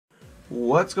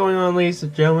What's going on, ladies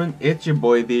and gentlemen? It's your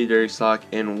boy the Dirty Sock,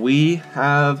 and we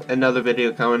have another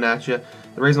video coming at you.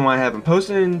 The reason why I haven't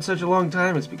posted in such a long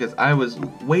time is because I was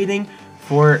waiting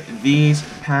for these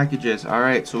packages.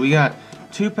 Alright, so we got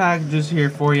two packages here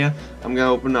for you. I'm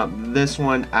gonna open up this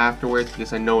one afterwards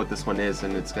because I know what this one is,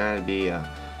 and it's gonna be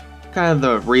kind of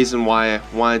the reason why I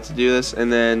wanted to do this.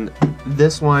 And then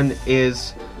this one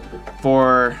is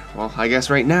for, well, I guess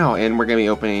right now, and we're gonna be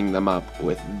opening them up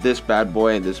with this bad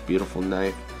boy and this beautiful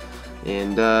knife.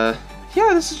 And yeah,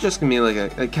 this is just gonna be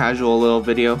like a casual little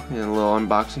video and a little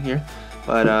unboxing here,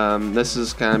 but this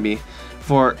is gonna be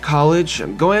for college.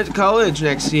 I'm going to college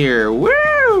next year.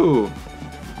 Woo!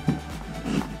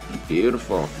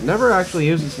 Beautiful. Never actually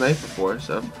used this knife before,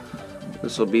 so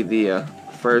this will be the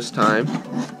first time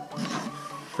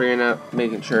figuring out,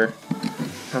 making sure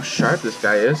how sharp this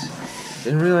guy is.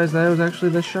 Didn't realize that it was actually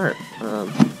this sharp,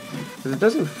 because it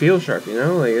doesn't feel sharp, you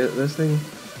know, like this thing,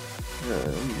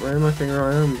 I'm running my finger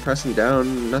on it, I'm pressing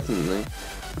down, nothing, like,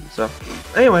 so,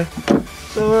 anyway,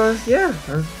 so, yeah,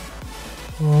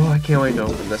 oh, I can't wait to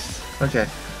open this. Okay,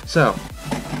 so,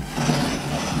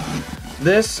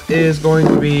 this is going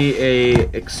to be a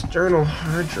external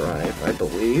hard drive, I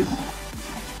believe.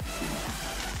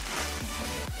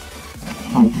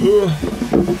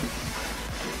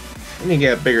 I need to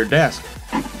get a bigger desk.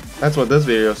 That's what this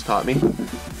video's taught me.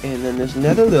 And then there's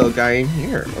another little guy in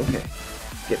here. Okay,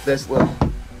 get this little.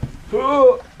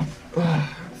 Throw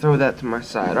that to my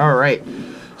side. All right.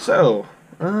 So,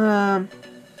 I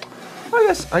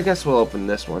guess we'll open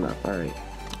this one up. All right.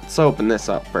 Let's open this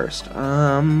up first.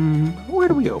 Where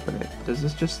do we open it? Does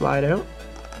this just slide out?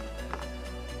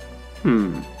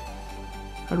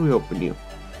 How do we open you?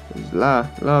 There's a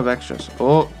lot of extras.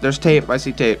 Oh, there's tape. I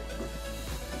see tape.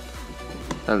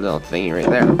 A little thingy right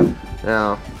there.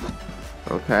 Now,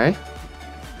 okay.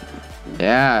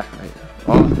 Yeah.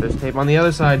 Oh, there's tape on the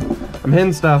other side. I'm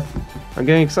hitting stuff. I'm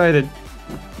getting excited.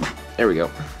 There we go.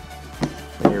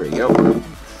 There we go.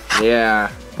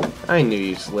 Yeah. I knew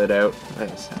you slid out. I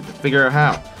just had to figure out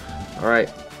how.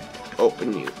 Alright.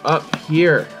 Open you up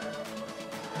here.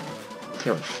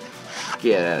 Come on.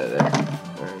 Get out of there.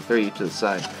 Alright, throw you to the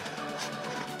side.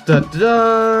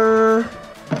 Da-da!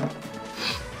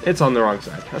 It's on the wrong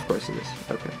side. Of course it is.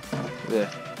 Okay.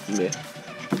 Yeah.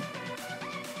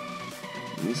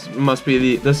 This must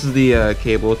be this is the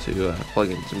cable to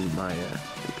plug into my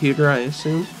computer, I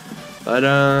assume. But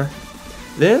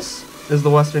this is the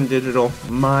Western Digital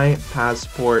My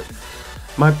Passport,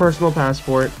 my personal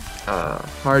passport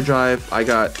hard drive. I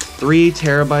got 3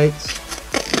 terabytes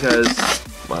because,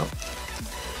 well,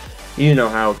 you know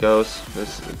how it goes.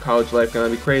 This college life gonna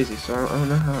be crazy, so I don't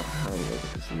know how to get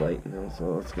this light now. So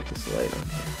let's get this light on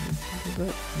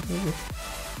here.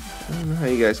 I don't know how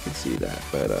you guys can see that,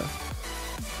 but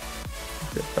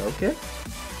okay.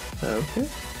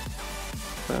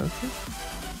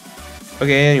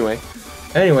 Okay.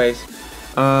 Anyways,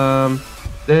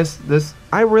 this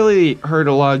I really heard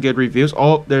a lot of good reviews.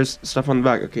 Oh, there's stuff on the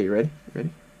back. Okay, you ready?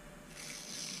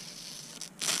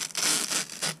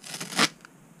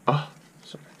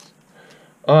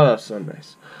 Oh, that's so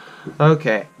nice.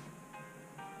 Okay.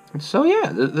 So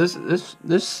yeah, this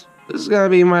is gonna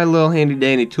be my little handy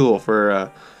dandy tool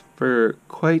for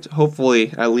quite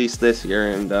hopefully at least this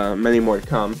year and many more to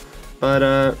come. But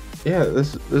yeah,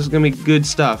 this is gonna be good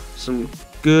stuff. Some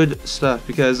good stuff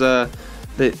because the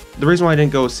reason why I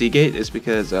didn't go with Seagate is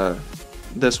because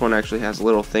this one actually has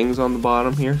little things on the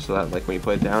bottom here, so that like when you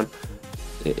put it down,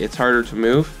 it's harder to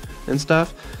move and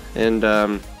stuff. And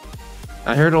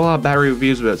I heard a lot of bad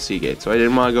reviews about Seagate, so I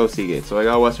didn't want to go Seagate, so I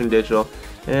got Western Digital.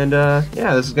 And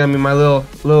yeah, this is gonna be my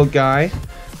little guy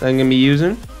that I'm gonna be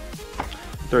using.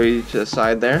 Throw you to the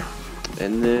side there,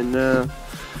 and then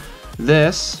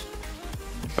this,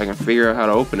 if I can figure out how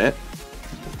to open it.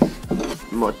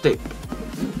 More tape.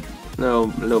 No, a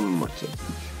little more tape.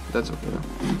 That's okay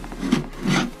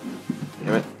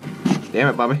though. Damn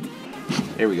it, Bobby.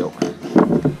 Here we go.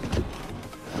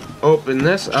 Open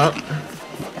this up.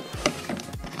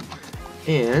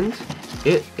 And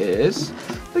it is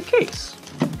the case.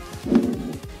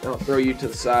 I'll throw you to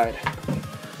the side.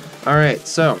 Alright,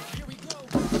 so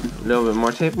a little bit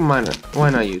more tape. Why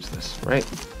not use this, right?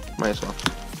 Might as well.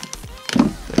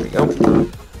 There we go.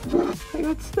 I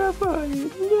got stuff on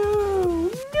it.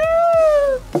 No.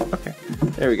 Okay,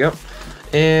 there we go.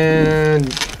 And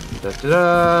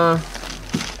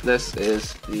this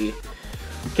is the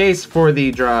case for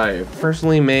the drive.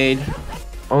 Personally made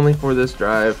only for this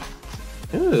drive.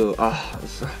 Ooh,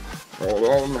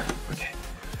 okay.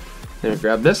 Then we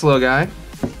grab this little guy.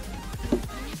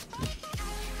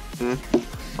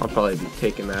 I'll probably be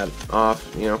taking that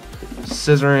off, you know,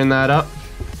 scissoring that up.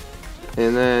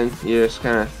 And then you just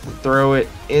kind of throw it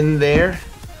in there.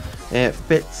 And it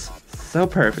fits so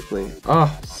perfectly.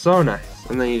 Oh, so nice.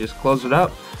 And then you just close it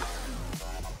up.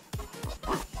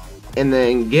 And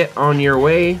then get on your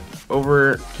way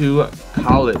over to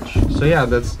college. So yeah,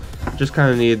 that's just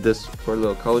kind of needed this for a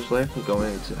little college life. I'm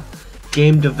going into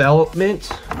game development.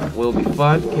 Will be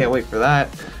fun. Can't wait for that.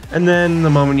 And then the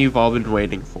moment you've all been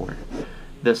waiting for.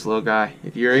 This little guy.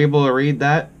 If you're able to read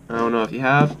that, I don't know if you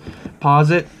have,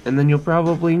 pause it, and then you'll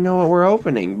probably know what we're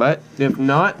opening. But if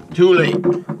not, too late.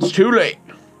 It's too late.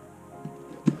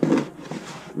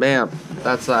 Bam.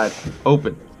 That side.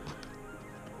 Open.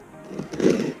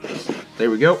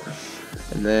 There we go.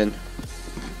 And then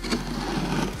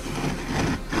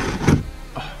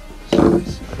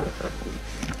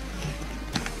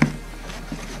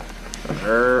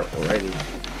alrighty.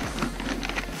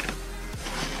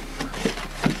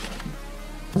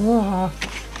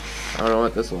 I don't know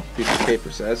what this little piece of paper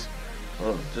says.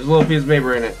 Oh, there's a little piece of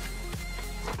paper in it.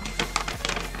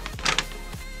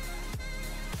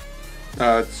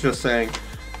 It's just saying,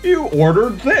 you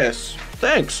ordered this.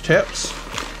 Thanks, Tips.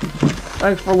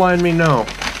 Thanks for letting me know.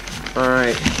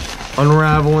 Alright,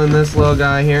 unraveling this little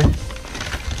guy here.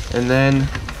 And then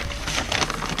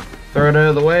throw it out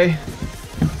of the way.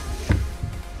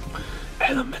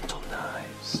 Elemental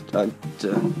knives. Dun,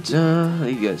 dun, dun.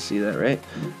 You guys see that, right?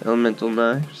 Elemental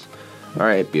knives.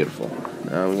 Alright, beautiful.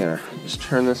 Now I'm gonna just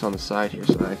turn this on the side here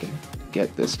so that I can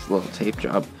get this little tape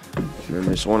job. And then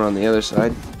there's one on the other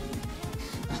side.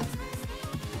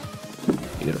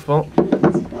 Beautiful.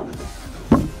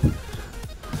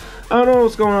 I don't know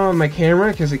what's going on with my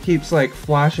camera because it keeps like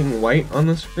flashing white on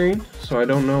the screen, so I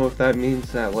don't know if that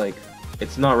means that like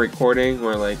it's not recording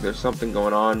or like there's something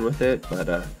going on with it,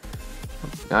 but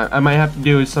I might have to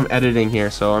do some editing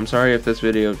here, so I'm sorry if this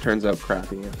video turns out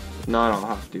crappy. If not,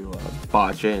 I'll have to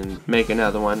botch it and make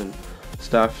another one and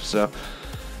stuff. So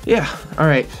yeah,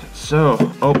 alright,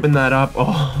 so open that up.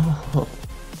 Oh,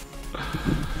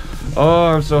 oh,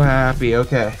 I'm so happy.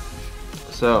 Okay.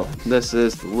 So this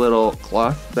is the little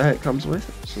cloth that it comes with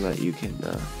so that you can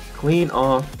clean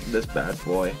off this bad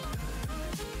boy.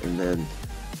 And then,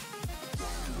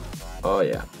 oh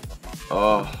yeah,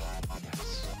 oh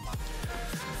yes.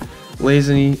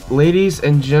 Ladies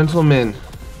and gentlemen,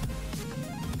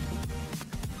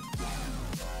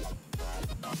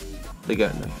 the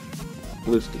gut knife,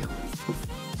 blue steel.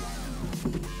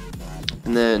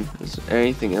 And then, is there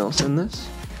anything else in this?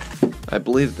 I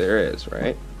believe there is,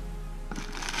 right?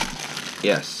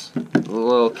 Yes, the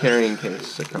little carrying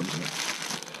case that comes with.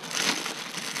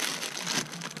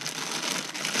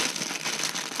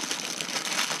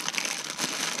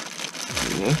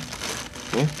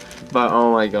 Yeah. But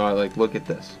oh my god, like look at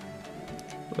this.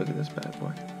 Look at this bad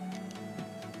boy.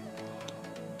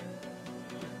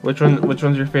 Which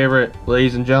one's your favorite,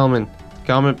 ladies and gentlemen?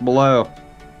 Comment below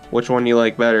which one you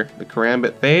like better, the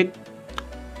Karambit Fade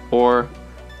or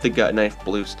the gut knife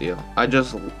blue steel. I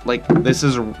just like this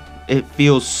is. It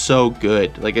feels so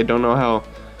good. Like I don't know how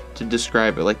to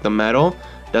describe it. Like the metal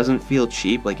doesn't feel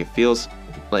cheap. Like it feels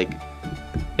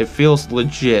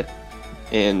legit,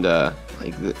 and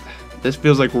like this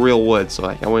feels like real wood. So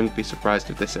like I wouldn't be surprised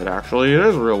if they said actually it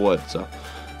is real wood. So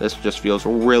this just feels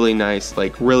really nice,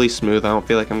 like really smooth. I don't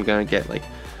feel like I'm gonna get like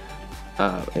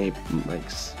any like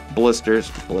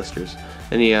blisters,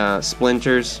 any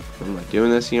splinters from like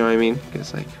doing this. You know what I mean?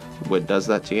 Because like wood does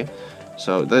that to you.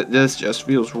 So this just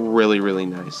feels really, really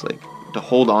nice, like to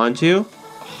hold on to.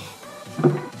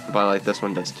 But like this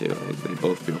one does too. They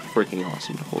both feel freaking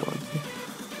awesome to hold on to.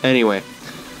 Anyway,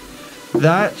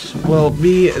 that will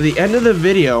be the end of the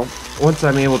video. Once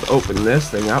I'm able to open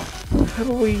this thing up, how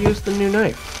do we use the new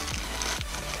knife?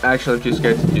 Actually, I'm too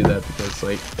scared to do that because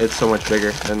like it's so much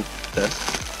bigger than this.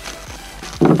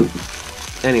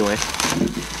 Anyway,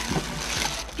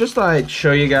 just thought I'd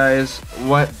show you guys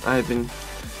what I've been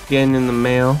getting in the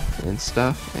mail and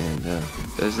stuff. And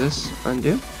does this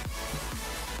undo?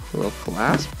 A little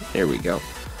clasp. There we go.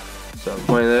 So the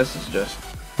point of this is just,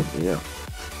 you know,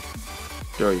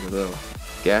 throw your little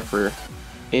gaffer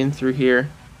in through here.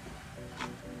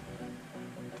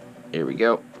 Here we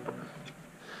go.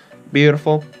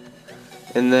 Beautiful.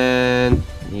 And then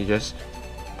you just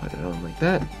put it on like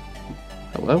that.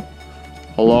 Hello?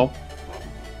 Hello?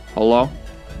 Hello?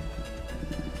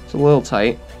 It's a little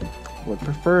tight. Would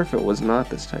prefer if it was not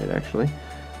this tight, actually,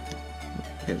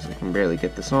 because I can barely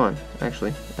get this on.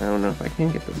 Actually, I don't know if I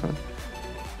can get this on.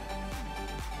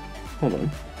 Hold on.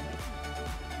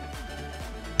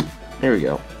 There we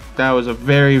go. That was a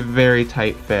very, very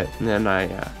tight fit, and then I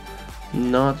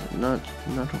not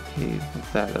okay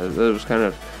with that. That was kind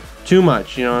of too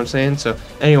much, you know what I'm saying? So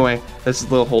anyway, this is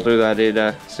the little holder that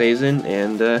it stays in,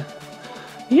 and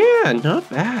yeah, not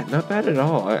bad at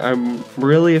all. I'm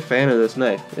really a fan of this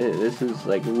knife. This is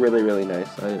like really nice.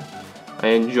 I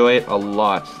enjoy it a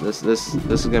lot. This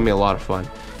is gonna be a lot of fun.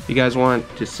 If you guys want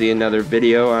to see another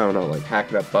video, I don't know, like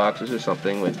hacking up boxes or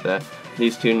something with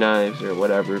these two knives or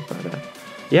whatever, but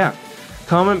yeah,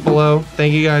 comment below.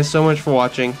 Thank you guys so much for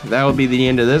watching. That will be the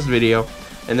end of this video,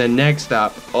 and then next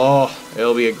up, oh,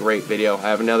 it'll be a great video. I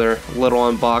have another little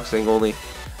unboxing, only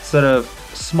instead of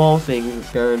small things,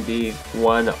 it's gonna be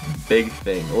one big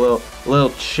thing, a little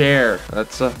chair.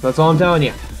 That's all I'm telling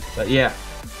you. But yeah,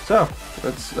 so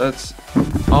that's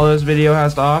all this video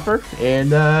has to offer,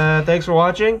 and thanks for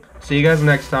watching. See you guys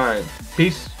next time.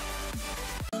 Peace.